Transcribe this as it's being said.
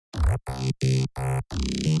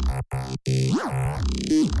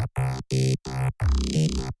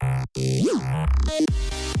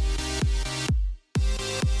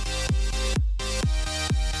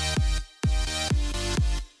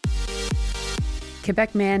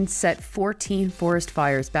Quebec man set 14 forest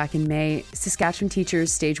fires back in May. Saskatchewan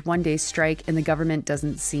teachers stage one-day strike, and the government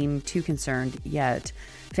doesn't seem too concerned yet.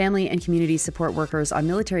 Family and community support workers on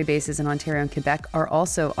military bases in Ontario and Quebec are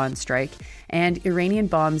also on strike, and Iranian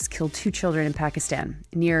bombs killed 2 children in Pakistan,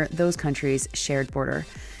 near those countries' shared border.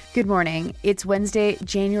 Good morning. It's Wednesday,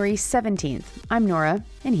 January 17th. I'm Nora,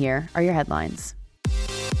 and here are your headlines.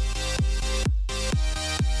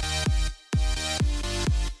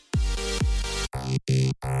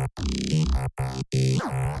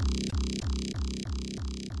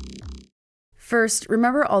 First,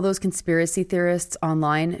 remember all those conspiracy theorists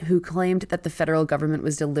online who claimed that the federal government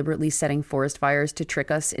was deliberately setting forest fires to trick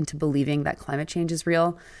us into believing that climate change is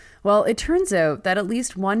real? Well, it turns out that at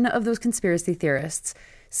least one of those conspiracy theorists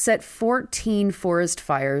set 14 forest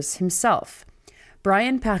fires himself.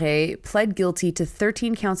 Brian Paré pled guilty to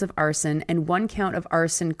 13 counts of arson and 1 count of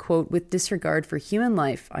arson, quote, with disregard for human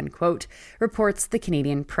life, unquote, reports the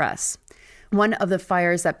Canadian Press. One of the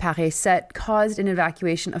fires that Paré set caused an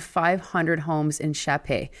evacuation of 500 homes in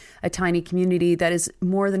Chapé, a tiny community that is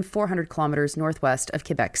more than 400 kilometers northwest of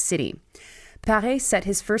Quebec City. Paré set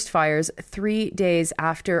his first fires 3 days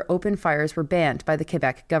after open fires were banned by the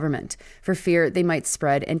Quebec government for fear they might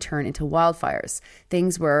spread and turn into wildfires.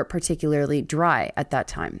 Things were particularly dry at that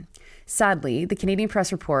time. Sadly, the Canadian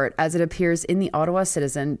Press report, as it appears in the Ottawa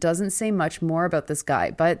Citizen, doesn't say much more about this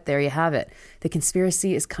guy, but there you have it. The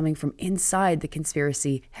conspiracy is coming from inside the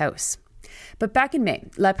conspiracy house. But back in May,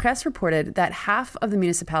 La Presse reported that half of the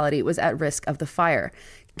municipality was at risk of the fire.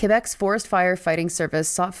 Quebec's Forest Fire Fighting Service,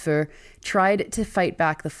 SOTFEU, tried to fight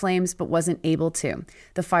back the flames but wasn't able to.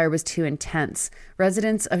 The fire was too intense.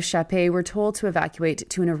 Residents of Chapé were told to evacuate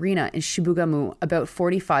to an arena in Chibougamau, about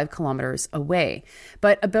 45 kilometers away.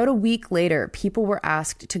 But about a week later, people were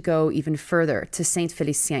asked to go even further, to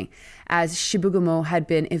Saint-Félicien, as Chibougamau had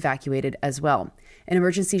been evacuated as well. An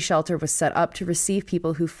emergency shelter was set up to receive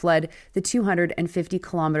people who fled the 250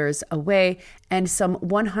 kilometers away, and some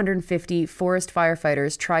 150 forest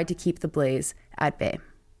firefighters tried to keep the blaze at bay.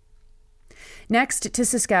 Next to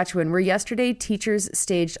Saskatchewan, where yesterday teachers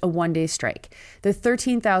staged a one-day strike. The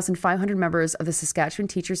 13,500 members of the Saskatchewan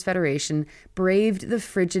Teachers Federation braved the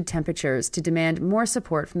frigid temperatures to demand more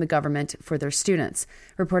support from the government for their students,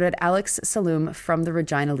 reported Alex Saloom from the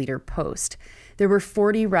Regina Leader-Post. There were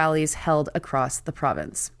 40 rallies held across the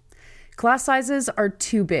province. Class sizes are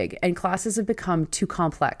too big and classes have become too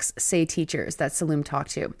complex, say teachers that Saloom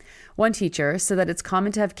talked to. One teacher said that it's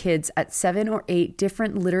common to have kids at 7 or 8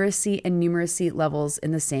 different literacy and numeracy levels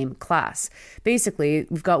in the same class. Basically,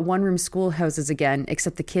 we've got one-room schoolhouses again,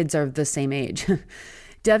 except the kids are the same age.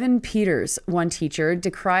 Devin Peters, one teacher,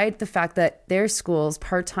 decried the fact that their school's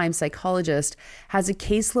part-time psychologist has a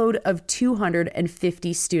caseload of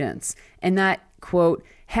 250 students, and that, quote,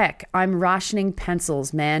 "Heck, I'm rationing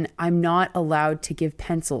pencils, man. I'm not allowed to give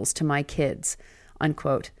pencils to my kids,"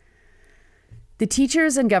 unquote. The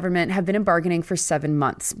teachers and government have been in bargaining for 7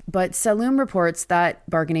 months, but Saloom reports that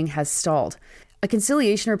bargaining has stalled. A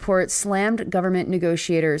conciliation report slammed government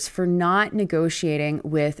negotiators for not negotiating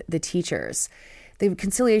with the teachers. The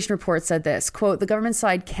conciliation report said this, quote, "The government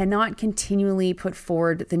side cannot continually put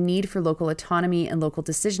forward the need for local autonomy and local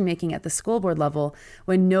decision-making at the school board level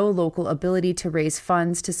when no local ability to raise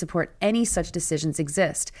funds to support any such decisions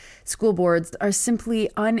exist. School boards are simply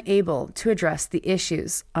unable to address the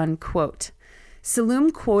issues," unquote.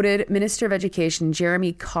 Saloom quoted Minister of Education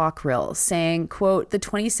Jeremy Cockrill saying, quote, "The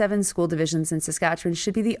 27 school divisions in Saskatchewan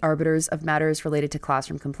should be the arbiters of matters related to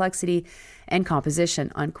classroom complexity and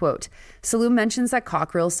composition," unquote. Saloom mentions that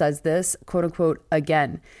Cockrill says this, quote unquote,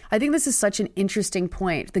 again. I think this is such an interesting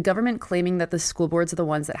point. The government claiming that the school boards are the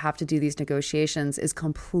ones that have to do these negotiations is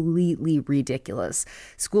completely ridiculous.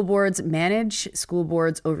 School boards manage, school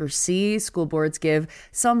boards oversee, school boards give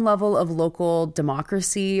some level of local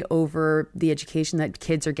democracy over the education that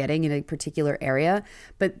kids are getting in a particular area,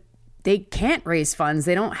 but they can't raise funds.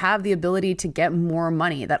 They don't have the ability to get more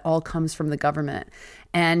money. That all comes from the government.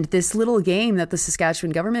 And this little game that the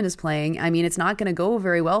Saskatchewan government is playing, I mean, it's not going to go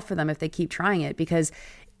very well for them if they keep trying it, because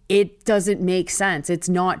it doesn't make sense. It's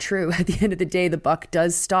not true. At the end of the day, the buck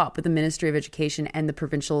does stop with the Ministry of Education and the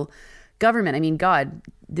provincial government. I mean, God,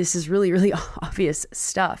 this is really, really obvious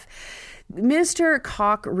stuff. Minister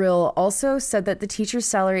Cockrill also said that the teacher's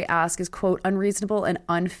salary ask is, quote, "unreasonable and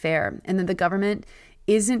unfair," and that the government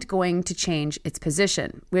isn't going to change its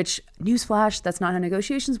position, which, newsflash, that's not how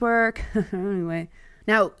negotiations work. Anyway,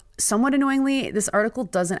 Now, somewhat annoyingly, this article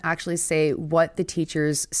doesn't actually say what the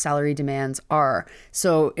teachers' salary demands are.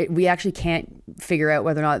 So we actually can't figure out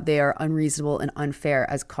whether or not they are unreasonable and unfair,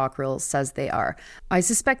 as Cockrell says they are. I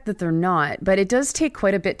suspect that they're not, but it does take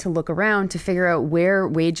quite a bit to look around to figure out where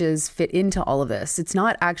wages fit into all of this. It's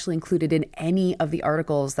not actually included in any of the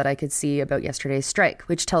articles that I could see about yesterday's strike,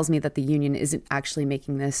 which tells me that the union isn't actually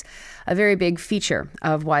making this a very big feature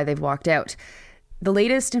of why they've walked out. The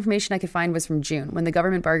latest information I could find was from June, when the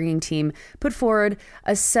government bargaining team put forward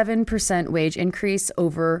a 7% wage increase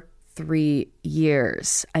over 3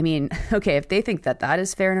 years. I mean, okay, if they think that that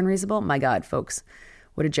is fair and unreasonable, my God, folks,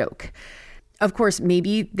 what a joke. Of course,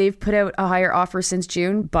 maybe they've put out a higher offer since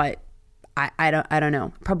June, but I don't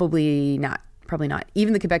know. Probably not.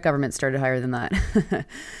 Even the Quebec government started higher than that.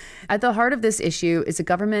 At the heart of this issue is a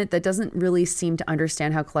government that doesn't really seem to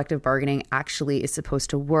understand how collective bargaining actually is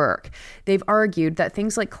supposed to work. They've argued that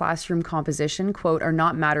things like classroom composition, quote, are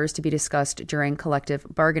not matters to be discussed during collective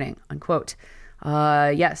bargaining, unquote.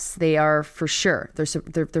 Yes, they are for sure.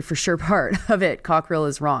 They're for sure part of it. Cockrell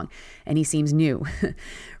is wrong, and he seems new.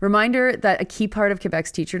 Reminder that a key part of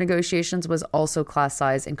Quebec's teacher negotiations was also class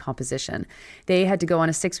size and composition. They had to go on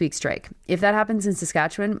a 6-week strike. If that happens in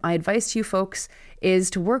Saskatchewan, my advice to you folks is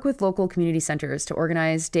to work with local community centers to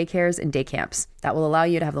organize daycares and day camps. That will allow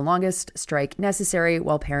you to have the longest strike necessary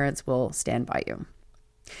while parents will stand by you.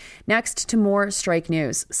 Next to more strike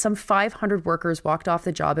news. Some 500 workers walked off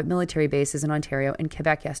the job at military bases in Ontario and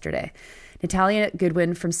Quebec yesterday. Natalia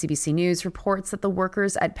Goodwin from CBC News reports that the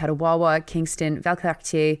workers at Petawawa, Kingston,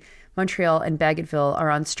 Valcartier, Montreal, and Bagotville are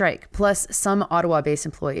on strike, plus some Ottawa-based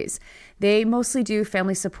employees. They mostly do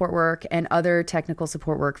family support work and other technical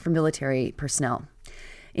support work for military personnel.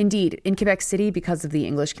 Indeed, in Quebec City, because of the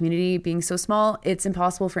English community being so small, it's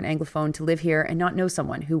impossible for an Anglophone to live here and not know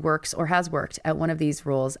someone who works or has worked at one of these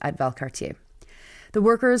roles at Valcartier. The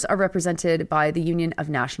workers are represented by the Union of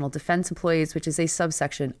National Defence Employees, which is a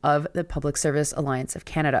subsection of the Public Service Alliance of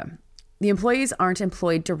Canada. The employees aren't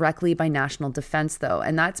employed directly by National Defence, though,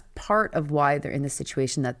 and that's part of why they're in the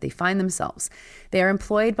situation that they find themselves. They are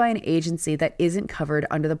employed by an agency that isn't covered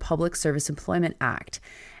under the Public Service Employment Act.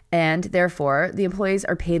 And therefore, the employees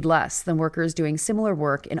are paid less than workers doing similar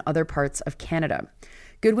work in other parts of Canada.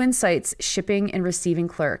 Goodwin cites shipping and receiving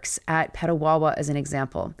clerks at Petawawa as an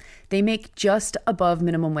example. They make just above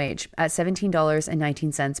minimum wage at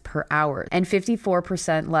 $17.19 per hour and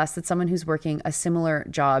 54% less than someone who's working a similar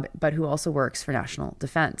job but who also works for National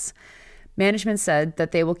Defence. Management said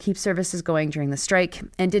that they will keep services going during the strike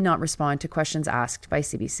and did not respond to questions asked by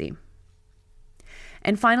CBC.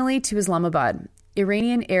 And finally, to Islamabad.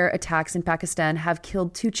 Iranian air attacks in Pakistan have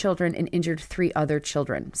killed 2 children and injured 3 other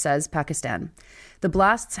children, says Pakistan. The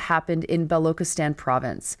blasts happened in Balochistan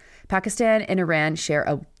province. Pakistan and Iran share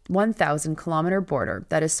a 1,000-kilometer border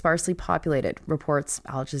that is sparsely populated, reports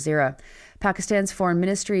Al Jazeera. Pakistan's foreign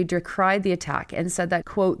ministry decried the attack and said that,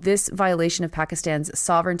 quote, this violation of Pakistan's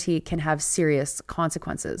sovereignty can have serious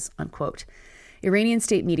consequences, unquote. Iranian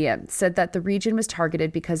state media said that the region was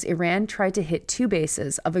targeted because Iran tried to hit 2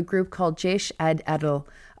 bases of a group called Jaish ad-Adl,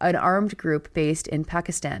 an armed group based in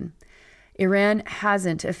Pakistan. Iran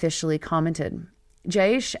hasn't officially commented.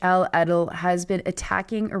 Jaish al-Adl has been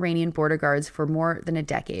attacking Iranian border guards for more than a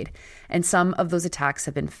decade, and some of those attacks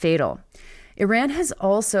have been fatal. Iran has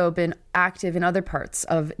also been active in other parts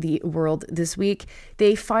of the world this week.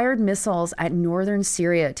 They fired missiles at northern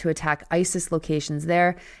Syria to attack ISIS locations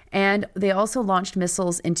there, and they also launched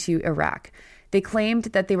missiles into Iraq. They claimed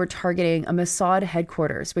that they were targeting a Mossad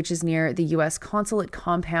headquarters, which is near the U.S. consulate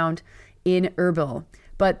compound in Erbil.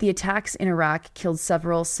 But the attacks in Iraq killed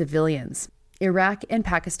several civilians. Iraq and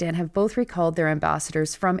Pakistan have both recalled their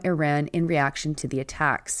ambassadors from Iran in reaction to the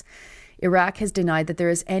attacks. Iraq has denied that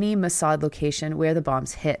there is any Mossad location where the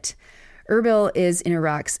bombs hit. Erbil is in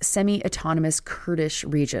Iraq's semi-autonomous Kurdish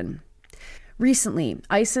region. Recently,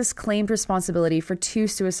 ISIS claimed responsibility for 2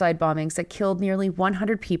 suicide bombings that killed nearly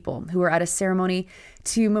 100 people who were at a ceremony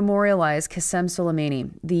to memorialize Qasem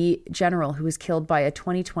Soleimani, the general who was killed by a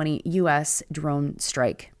 2020 U.S. drone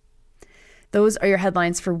strike. Those are your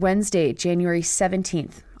headlines for Wednesday, January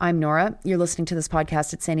 17th. I'm Nora. You're listening to this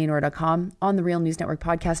podcast at sandynora.com, on the Real News Network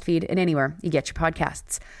podcast feed, and anywhere you get your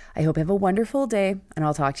podcasts. I hope you have a wonderful day, and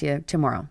I'll talk to you tomorrow.